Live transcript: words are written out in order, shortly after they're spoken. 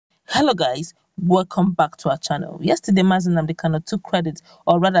Hello guys, welcome back to our channel. Yesterday, Nnamdi Kanu took credit,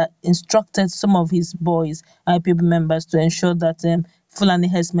 or rather instructed some of his boys, IPOB members, to ensure that Fulani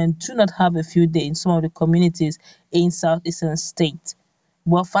herdsmen do not have a field day in some of the communities in southeastern state.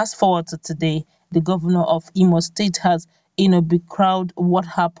 Well, fast forward to today, the governor of Imo State has becrowed what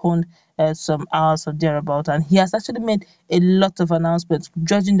happened some hours or thereabout, and he has actually made a lot of announcements,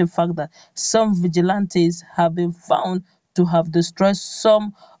 judging the fact that some vigilantes have been found to have destroyed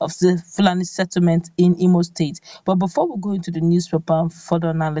some of the Fulani settlements in Imo State. But before we go into the newspaper and further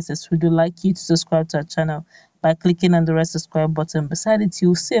analysis, we would like you to subscribe to our channel by clicking on the red subscribe button. Beside it,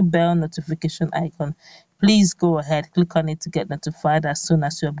 you'll see a bell notification icon. Please go ahead, click on it to get notified as soon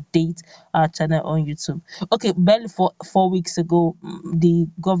as you update our channel on YouTube. Okay, barely 4 weeks ago, the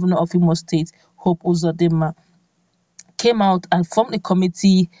governor of Imo State, Hope Uzodinma, came out and formed a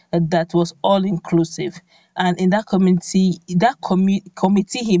committee that was all inclusive. And in that committee,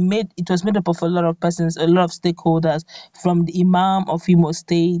 he made, it was made up of a lot of persons, a lot of stakeholders, from the Imam of Imo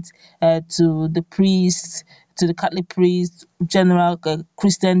State to the priests, to the Catholic priests, general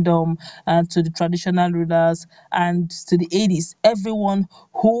Christendom, and to the traditional rulers, and to the 80s, everyone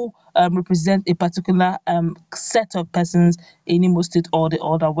who represent a particular set of persons in Imo State or the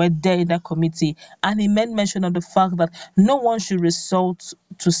other were there in that committee. And he made mention of the fact that no one should resort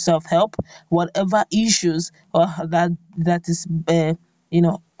to self-help, whatever issues that is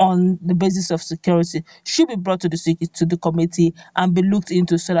on the basis of security should be brought to the committee and be looked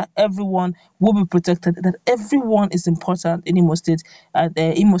into, so that everyone will be protected, that everyone is important in Imo State,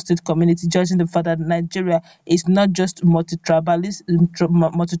 the Imo State community, judging the fact that Nigeria is not just multi-tribal,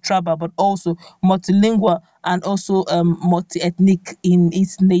 but also multilingual and also multi-ethnic in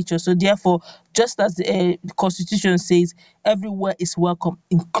its nature. So therefore, just as the constitution says, everywhere is welcome,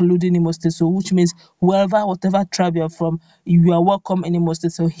 including Imo State. So which means whatever tribe you're from, you are welcome in Imo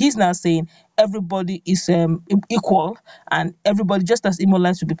State. So he's now saying everybody is equal, and everybody, just as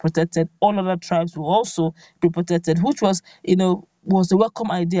Imolites will be protected, all other tribes will also be protected, which was was a welcome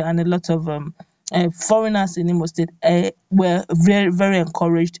idea, and a lot of foreigners in Imo State were very, very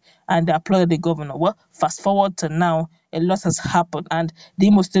encouraged, and they applauded the governor. Well, fast forward to now, a lot has happened, and the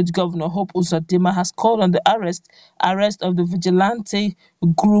Imo State governor, Hope Uzodinma, has called on the arrest of the vigilante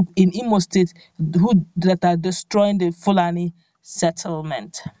group in Imo State that are destroying the Fulani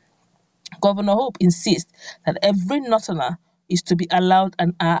settlement. Governor Hope insists that every Northerner is to be allowed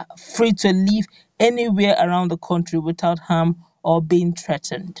and are free to live anywhere around the country without harm or being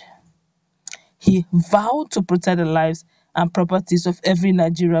threatened. He vowed to protect the lives and properties of every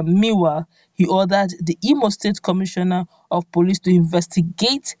Nigerian. Meanwhile, he ordered the Imo State Commissioner of Police to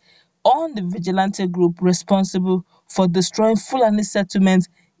investigate on the vigilante group responsible for destroying Fulani settlements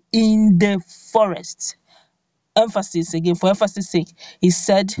in the forest. Emphasis again, for emphasis sake, he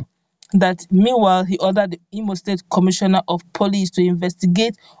said that meanwhile he ordered the Imo State Commissioner of Police to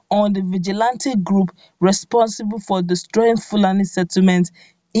investigate on the vigilante group responsible for destroying Fulani settlements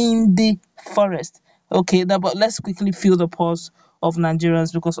in the forest. Okay, but let's quickly feel the pulse of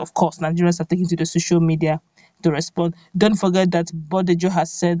Nigerians, because of course Nigerians are taking to the social media to respond. Don't forget that Bodejo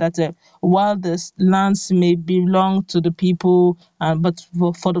has said that while the lands may belong to the people, but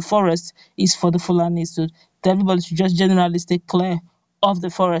for the forest is for the Fulani. So everybody should just generally stay clear of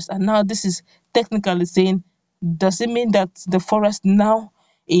the forest. And now this is technically saying, does it mean that the forest now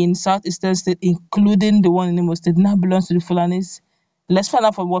in southeastern state, including the one in Imo State, now belongs to the Fulanis? Let's find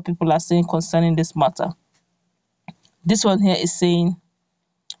out from what people are saying concerning this matter. This one here is saying,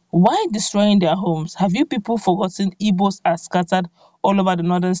 why destroying their homes? Have you people forgotten Igbos are scattered all over the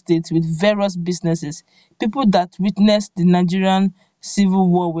northern states with various businesses? People that witnessed the Nigerian civil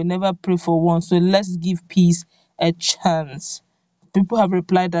war will never pray for one, so let's give peace a chance. People have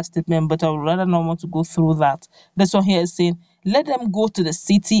replied that statement, but I would rather not want to go through that. This one here is saying, let them go to the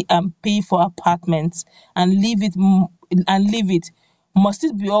city and pay for apartments and leave it. Must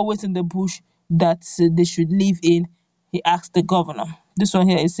it be always in the bush that they should live in? He asked the governor. This one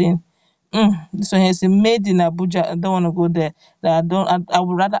here is saying, this one here is saying, made in Abuja. I don't want to go there. I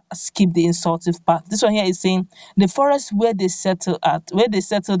would rather skip the insultive part. This one here is saying, the forest where they settled at,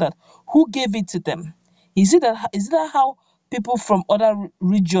 who gave it to them? Is it that how people from other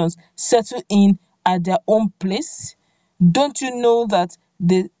regions settle in at their own place? Don't you know that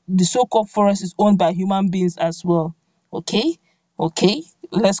the so-called forest is owned by human beings as well? Okay,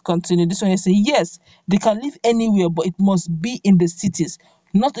 let's continue. This one is saying, yes, they can live anywhere, but it must be in the cities,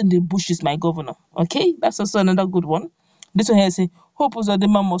 not in the bushes, my governor. Okay, that's also another good one. This one here is saying, Hope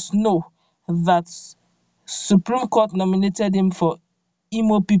Uzodinma must know that Supreme Court nominated him for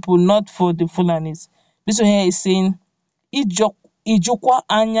Imo people, not for the Fulanis. This one here is saying, ijikwa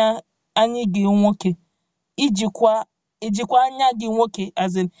anya anyị gị nwoke. Ijikwa anya gị nwoke,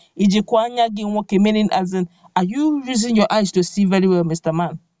 as in ijikwa anya gị nwoke, meaning as in, are you using your eyes to see very well, Mr.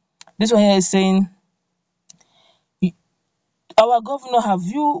 Man? This one here is saying, our governor,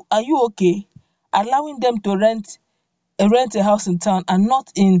 are you okay allowing them to rent a house in town and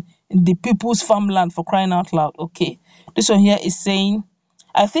not in the people's farmland, for crying out loud? Okay. This one here is saying,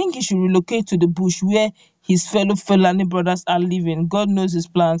 I think he should relocate to the bush where his fellow Fulani brothers are living. God knows his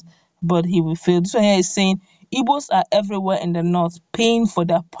plans, but he will fail. This one here is saying, Igbos are everywhere in the north paying for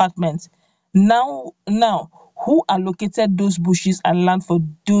their apartments. Now, who allocated those bushes and land for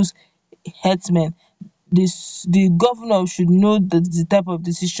those herdsmen? The governor should know the type of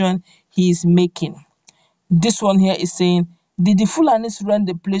decision he is making. This one here is saying, did the Fulanis rent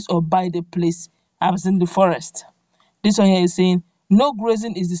the place or buy the place? I was in the forest. This one here is saying, no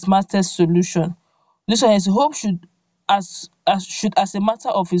grazing is the smartest solution. This one is, Hope should, as a matter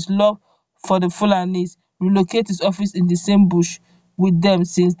of his love for the Fulanis, relocate his office in the same bush with them,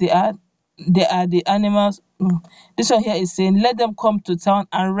 since they are the animals. This one here is saying, let them come to town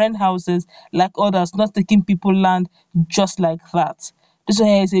and rent houses like others, not taking people land just like that. This one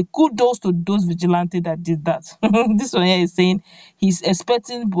here is a kudos to those vigilante that did that. This one here is saying he's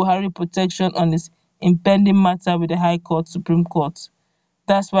expecting Buhari protection on his impending matter with the High Court, Supreme Court.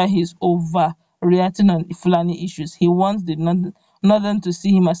 That's why he's overreacting on Fulani issues. He wants the Northern to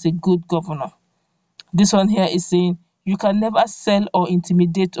see him as a good governor. This one here is saying, you can never sell or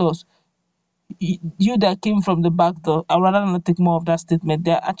intimidate us. You that came from the back door. I'd rather not take more of that statement.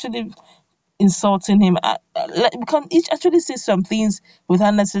 They're actually insulting him. Like, we can each actually say some things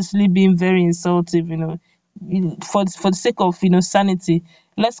without necessarily being very insultive, for the sake of sanity.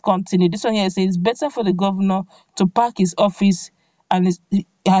 Let's continue. This one here says it's better for the governor to park his office and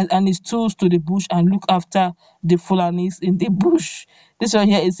his tools to the bush and look after the Fulanis in the bush. This one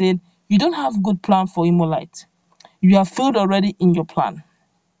here is saying you don't have good plan for Imolite. You have failed already in your plan.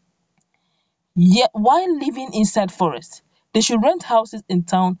 Yet while living inside forest, they should rent houses in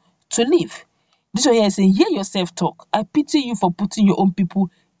town to live. This one here is saying, hear yourself talk. I pity you for putting your own people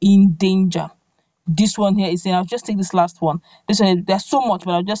in danger. This one here is saying, I'll just take this last one. This one, there's so much,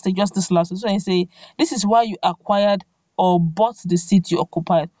 but I'll just take just this last one. This one is saying, this is why you acquired or bought the seat you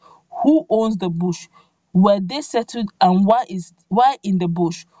occupied. Who owns the bush? Were they settled, and why in the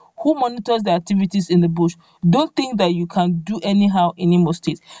bush? Who monitors the activities in the bush? Don't think that you can do anyhow in Imo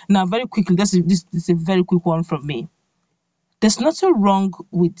State. Now, very quickly, this is a very quick one from me. There's nothing wrong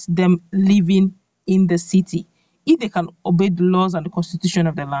with them living in the city if they can obey the laws and the constitution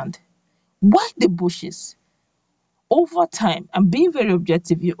of the land. Why the bushes? Over time, I'm being very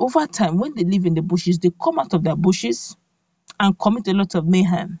objective here, over time, when they live in the bushes, they come out of their bushes and commit a lot of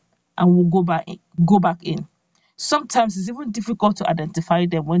mayhem and will go back in. Sometimes it's even difficult to identify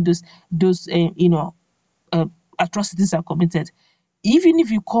them when those atrocities are committed. Even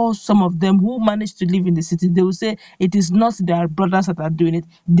if you call some of them who manage to live in the city, they will say it is not their brothers that are doing it.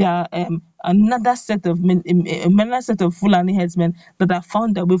 They are another set of Fulani herdsmen that have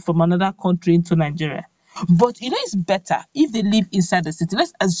found their way from another country into Nigeria. But it's better if they live inside the city.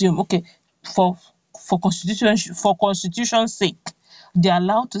 Let's assume, okay, for constitution's sake, they're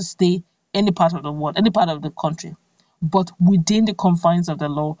allowed to stay any part of the world, any part of the country, but within the confines of the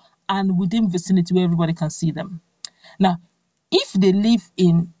law and within vicinity where everybody can see them. Now, if they live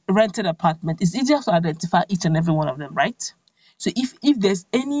in rented apartment, it's easier to identify each and every one of them, right? So if there's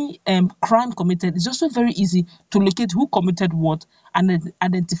any crime committed, it's also very easy to locate who committed what and then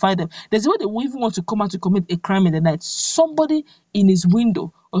identify them. There's a way they will even want to come out to commit a crime in the night. Somebody in his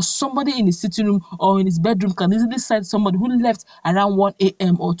window or somebody in his sitting room or in his bedroom can easily sight somebody who left around 1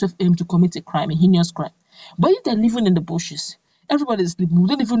 a.m. or 12 a.m. to commit a crime, a heinous crime. But if they're living in the bushes, everybody is sleeping, we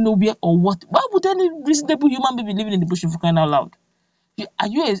don't even know where or what. Why would any reasonable human being be living in the bush, for crying out loud? You're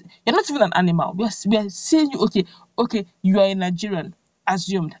not even an animal. We are saying you, okay, you are a Nigerian,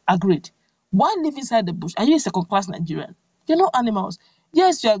 assumed, agreed. Why live inside the bush? Are you a second-class Nigerian? You're not animals.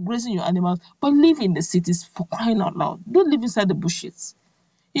 Yes, you are grazing your animals, but live in the cities, for crying out loud. Don't live inside the bushes.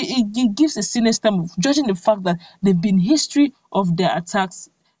 It gives a sinister move, judging the fact that there have been history of their attacks,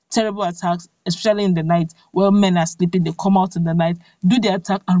 terrible attacks, especially in the night where men are sleeping. They come out in the night, do the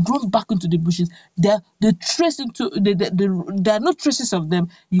attack, and run back into the bushes. There are no traces of them.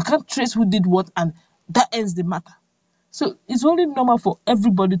 You can't trace who did what, and that ends the matter. So it's only normal for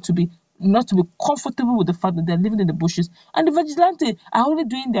everybody not to be comfortable with the fact that they're living in the bushes. And the vigilante are only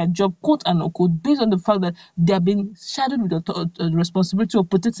doing their job, quote and unquote, based on the fact that they are being shadowed with the responsibility of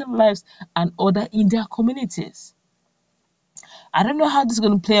protecting lives and order in their communities. I don't know how this is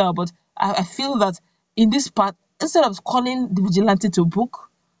going to play out, but I feel that in this part, instead of calling the vigilante to book,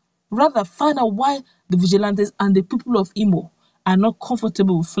 rather find out why the vigilantes and the people of Imo are not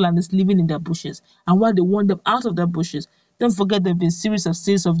comfortable with Fulanis living in their bushes and why they want them out of their bushes. Don't forget there have been series of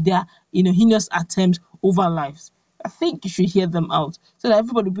of their heinous attempts over lives. I think you should hear them out so that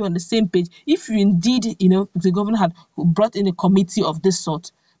everybody will be on the same page. If you indeed, the government had brought in a committee of this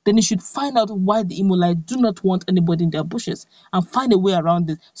sort, then you should find out why the Imolites do not want anybody in their bushes and find a way around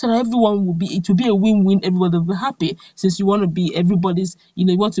it so that everyone will be, it will be a win-win, everybody will be happy since you want to be everybody's,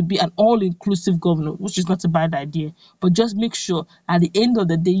 you want to be an all-inclusive governor, which is not a bad idea. But just make sure at the end of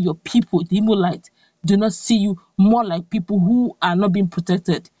the day, your people, the Imolites, do not see you more like people who are not being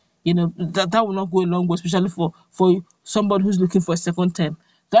protected. That will not go a long way, especially for somebody who's looking for a second term.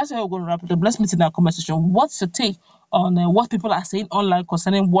 That's how we're going to wrap it up. Let's meet in our comment section. What's your take on what people are saying online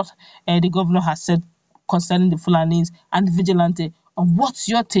concerning what the governor has said concerning the Fulanis and the Vigilante? And what's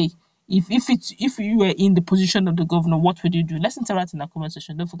your take? If you were in the position of the governor, what would you do? Let's interact in our comment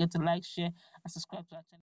section. Don't forget to like, share, and subscribe to our channel.